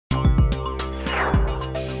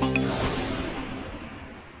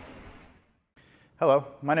Hello,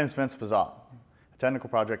 my name is Vince Bazat, a technical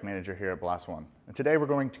project manager here at BlastOne, and today we're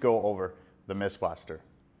going to go over the MistBlaster.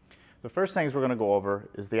 The first things we're going to go over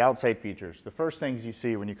is the outside features, the first things you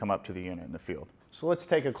see when you come up to the unit in the field. So let's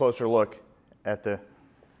take a closer look at the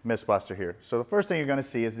MistBlaster here. So the first thing you're going to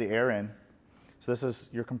see is the air in. So this is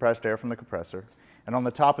your compressed air from the compressor. And on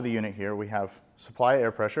the top of the unit here we have supply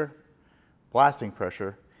air pressure, blasting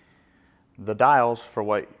pressure, the dials for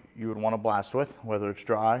what you would want to blast with, whether it's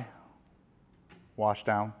dry, wash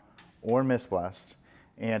down, or MistBlast,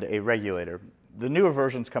 and a regulator. The newer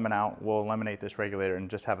versions coming out will eliminate this regulator and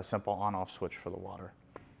just have a simple on-off switch for the water.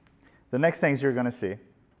 The next things you're going to see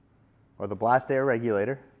are the blast air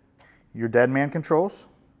regulator, your dead man controls,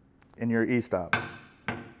 and your e-stop.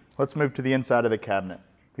 Let's move to the inside of the cabinet.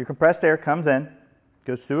 Your compressed air comes in,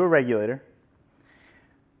 goes through a regulator,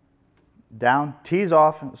 down, tees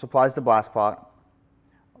off, and supplies the blast pot,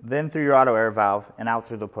 then through your auto air valve and out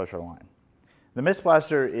through the pusher line. The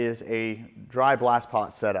MistBlaster is a dry blast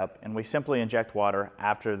pot setup, and we simply inject water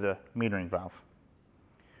after the metering valve.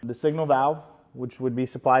 The signal valve, which would be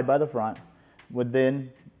supplied by the front, would then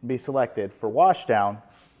be selected. For wash down,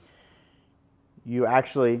 you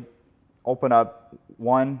actually open up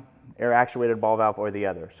one air actuated ball valve or the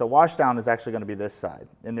other. So wash down is actually going to be this side.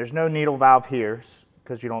 And there's no needle valve here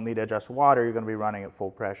because you don't need to adjust water, you're going to be running at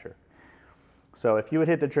full pressure. So if you would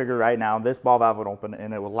hit the trigger right now, this ball valve would open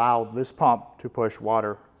and it would allow this pump to push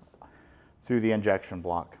water through the injection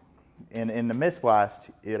block. And in the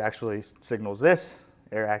MistBlast, it actually signals this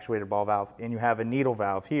air actuated ball valve, and you have a needle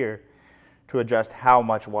valve here to adjust how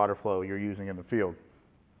much water flow you're using in the field.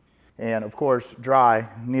 And of course, dry,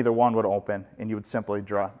 neither one would open, and you would simply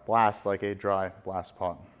blast like a dry blast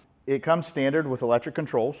pot. It comes standard with electric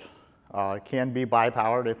controls. It can be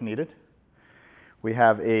bi-powered if needed. We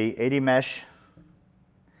have a 80 mesh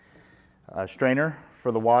strainer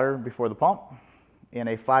for the water before the pump, and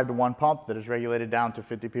a 5-to-1 pump that is regulated down to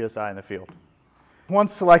 50 psi in the field.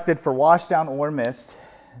 Once selected for wash down or mist,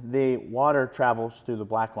 the water travels through the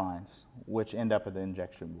black lines, which end up at the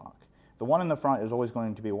injection block. The one in the front is always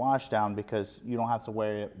going to be wash down because you don't have to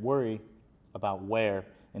worry about wear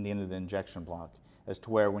in the end of the injection block, as to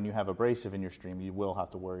where when you have abrasive in your stream, you will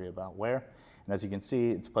have to worry about wear. And as you can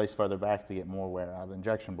see, it's placed further back to get more wear out of the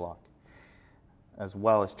injection block, as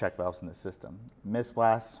well as check valves in the system.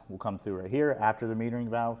 MistBlast will come through right here after the metering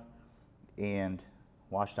valve, and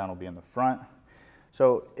wash down will be in the front.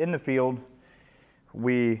 So in the field,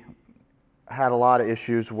 we had a lot of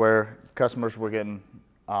issues where customers were getting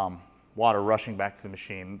water rushing back to the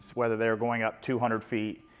machines, whether they were going up 200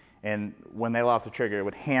 feet, and when they let off the trigger, it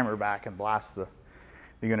would hammer back and blast the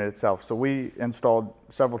unit itself. So we installed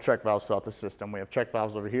several check valves throughout the system. We have check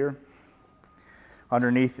valves over here,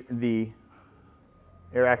 underneath the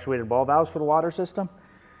air actuated ball valves for the water system,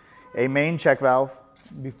 a main check valve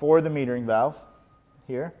before the metering valve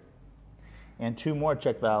here, and 2 more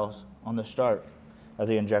check valves on the start of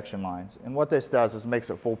the injection lines. And what this does is makes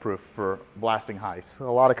it foolproof for blasting heights. So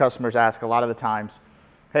a lot of customers ask a lot of the times,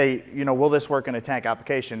 hey, will this work in a tank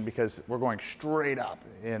application because we're going straight up?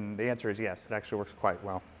 And the answer is yes, it actually works quite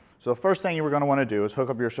well. So the first thing you're going to want to do is hook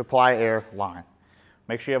up your supply air line.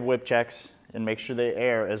 Make sure you have whip checks and make sure the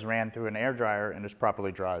air is ran through an air dryer and is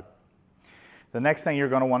properly dried. The next thing you're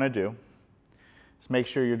going to want to do is make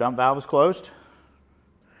sure your dump valve is closed,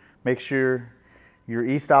 make sure your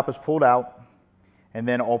e-stop is pulled out, and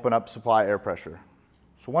then open up supply air pressure.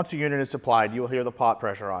 So once the unit is supplied, you'll hear the pot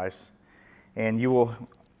pressurize, and you will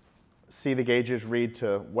see the gauges read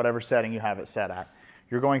to whatever setting you have it set at.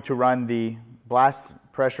 You're going to run the blast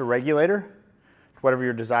pressure regulator, whatever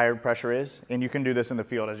your desired pressure is, and you can do this in the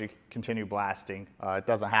field as you continue blasting. It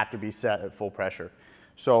doesn't have to be set at full pressure.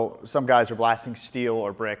 So some guys are blasting steel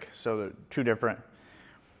or brick, so there are 2 different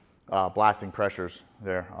blasting pressures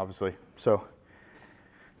there, obviously. So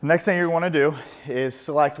the next thing you want to do is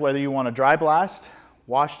select whether you want to dry blast,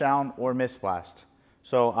 wash down, or MistBlast.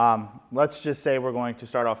 So let's just say we're going to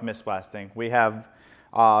start off MistBlasting. We have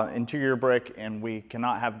interior brick, and we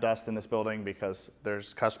cannot have dust in this building because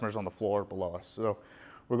there's customers on the floor below us. So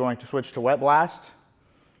we're going to switch to wet blast.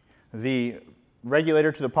 The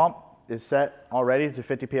regulator to the pump is set already to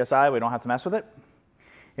 50 psi. We don't have to mess with it.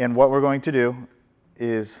 And what we're going to do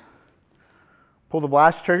is pull the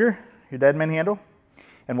blast trigger, your dead man handle,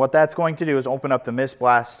 and what that's going to do is open up the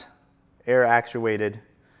MistBlast air actuated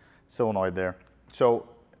solenoid there. So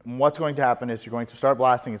what's going to happen is you're going to start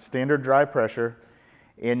blasting at standard dry pressure,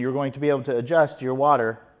 and you're going to be able to adjust your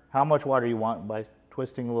water, how much water you want, by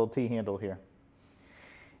twisting the little T handle here.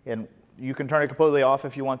 And you can turn it completely off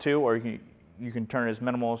if you want to, or you can turn it as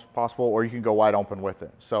minimal as possible, or you can go wide open with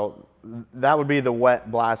it. So that would be the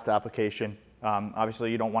wet blast application.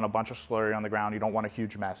 Obviously, you don't want a bunch of slurry on the ground. You don't want a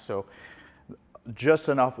huge mess. So just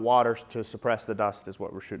enough water to suppress the dust is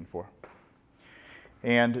what we're shooting for.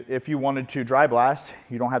 And if you wanted to dry blast,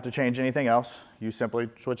 you don't have to change anything else. You simply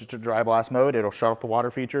switch it to dry blast mode. It'll shut off the water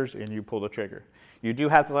features and you pull the trigger. You do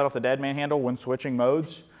have to let off the dead man handle when switching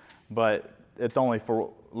modes, but it's only for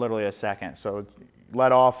literally a second. So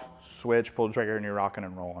let off, switch, pull the trigger, and you're rocking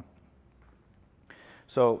and rolling.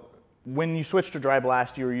 So when you switch to dry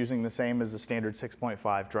blast, you're using the same as the standard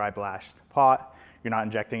 6.5 dry blast pot. You're not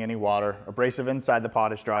injecting any water. Abrasive inside the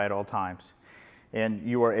pot is dry at all times. And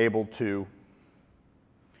you are able to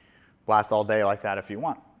blast all day like that if you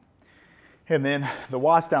want. And then the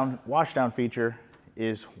washdown feature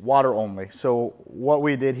is water only. So what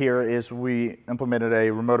we did here is we implemented a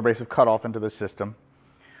remote abrasive cutoff into the system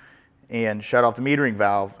and shut off the metering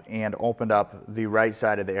valve and opened up the right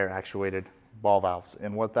side of the air actuated ball valves.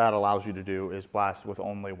 And what that allows you to do is blast with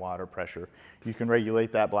only water pressure. You can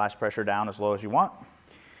regulate that blast pressure down as low as you want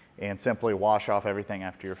and simply wash off everything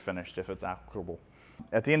after you're finished if it's applicable.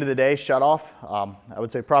 At the end of the day, shut off, I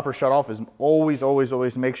would say proper shut off is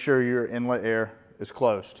always make sure your inlet air is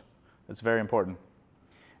closed. It's very important.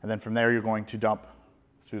 And then from there, you're going to dump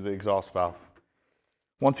through the exhaust valve.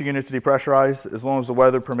 Once your unit's depressurized, as long as the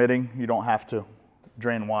weather permitting, you don't have to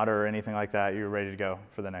drain water or anything like that. You're ready to go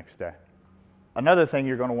for the next day. Another thing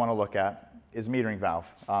you're going to want to look at is metering valve.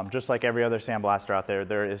 Just like every other sandblaster out there,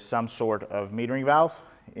 there is some sort of metering valve.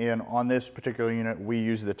 And on this particular unit, we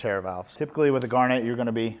use the tear valves. Typically with a Garnet, you're going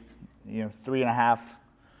to be 3.5,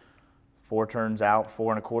 4 turns out,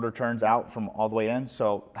 4 1/4 turns out from all the way in.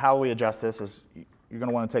 So how we adjust this is you're going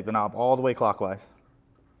to want to take the knob all the way clockwise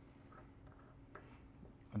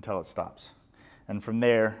until it stops. And from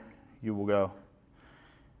there, you will go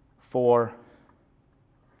 4,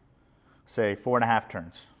 say 4.5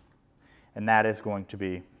 turns. And that is going to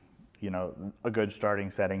be, a good starting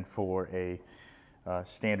setting for a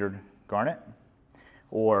standard Garnet.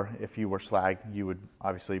 Or if you were slag, you would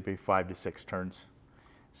obviously be 5 to 6 turns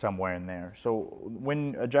somewhere in there. So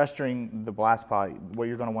when adjusting the blast pot, what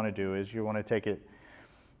you're going to want to do is you want to take it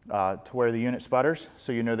to where the unit sputters,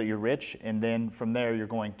 so you know that you're rich, and then from there you're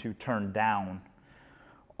going to turn down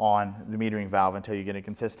on the metering valve until you get a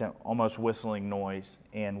consistent, almost whistling noise.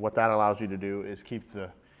 And what that allows you to do is keep the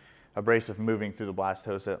abrasive moving through the blast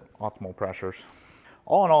hose at optimal pressures.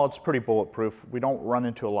 All in all, it's pretty bulletproof. We don't run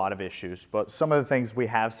into a lot of issues, but some of the things we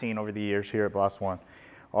have seen over the years here at BlastOne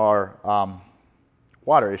are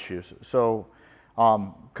water issues. So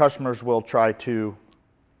customers will try to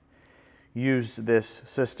use this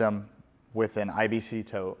system with an IBC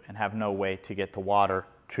tote and have no way to get the water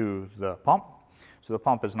to the pump. So the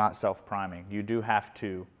pump is not self-priming. You do have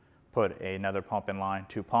to put another pump in line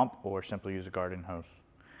to pump or simply use a garden hose.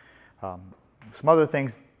 Some other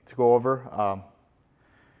things to go over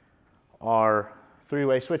are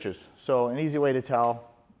 3-way switches. So an easy way to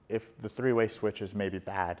tell if the 3-way switch is maybe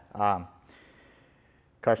bad.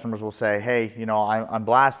 Customers will say, hey, I'm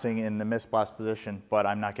blasting in the MistBlast position, but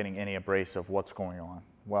I'm not getting any abrasive. What's going on?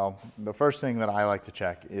 Well, the first thing that I like to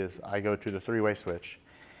check is I go to the 3-way switch.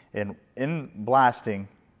 And in blasting,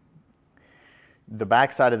 the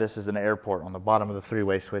back side of this is an air port on the bottom of the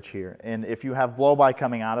 3-way switch here. And if you have blow-by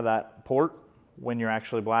coming out of that port when you're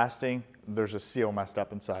actually blasting, there's a seal messed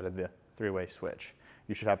up inside of the 3-way switch.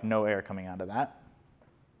 You should have no air coming out of that.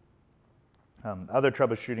 Other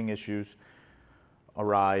troubleshooting issues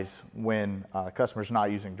arise when customers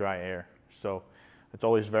not using dry air. So it's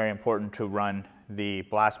always very important to run the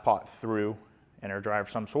blast pot through an air dryer of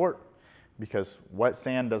some sort, because wet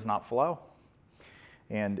sand does not flow.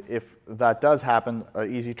 And if that does happen,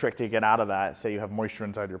 an easy trick to get out of that, say you have moisture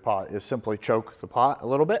inside your pot, is simply choke the pot a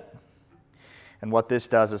little bit. And what this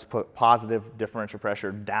does is put positive differential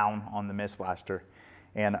pressure down on the MistBlaster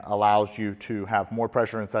and allows you to have more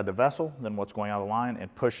pressure inside the vessel than what's going out of the line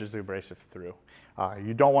and pushes the abrasive through.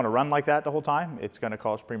 You don't want to run like that the whole time. It's going to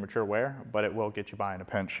cause premature wear, but it will get you by in a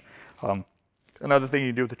pinch. Another thing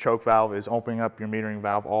you do with the choke valve is opening up your metering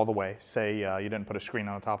valve all the way. Say you didn't put a screen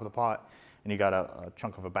on the top of the pot and you got a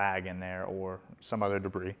chunk of a bag in there or some other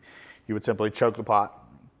debris. You would simply choke the pot,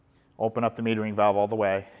 open up the metering valve all the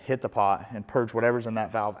way, hit the pot, and purge whatever's in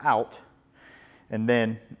that valve out, and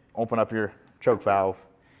then open up your choke valve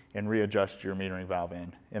and readjust your metering valve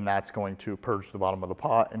in. And that's going to purge the bottom of the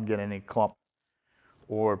pot and get any clump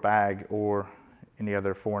or bag or any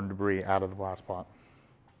other foreign debris out of the blast pot.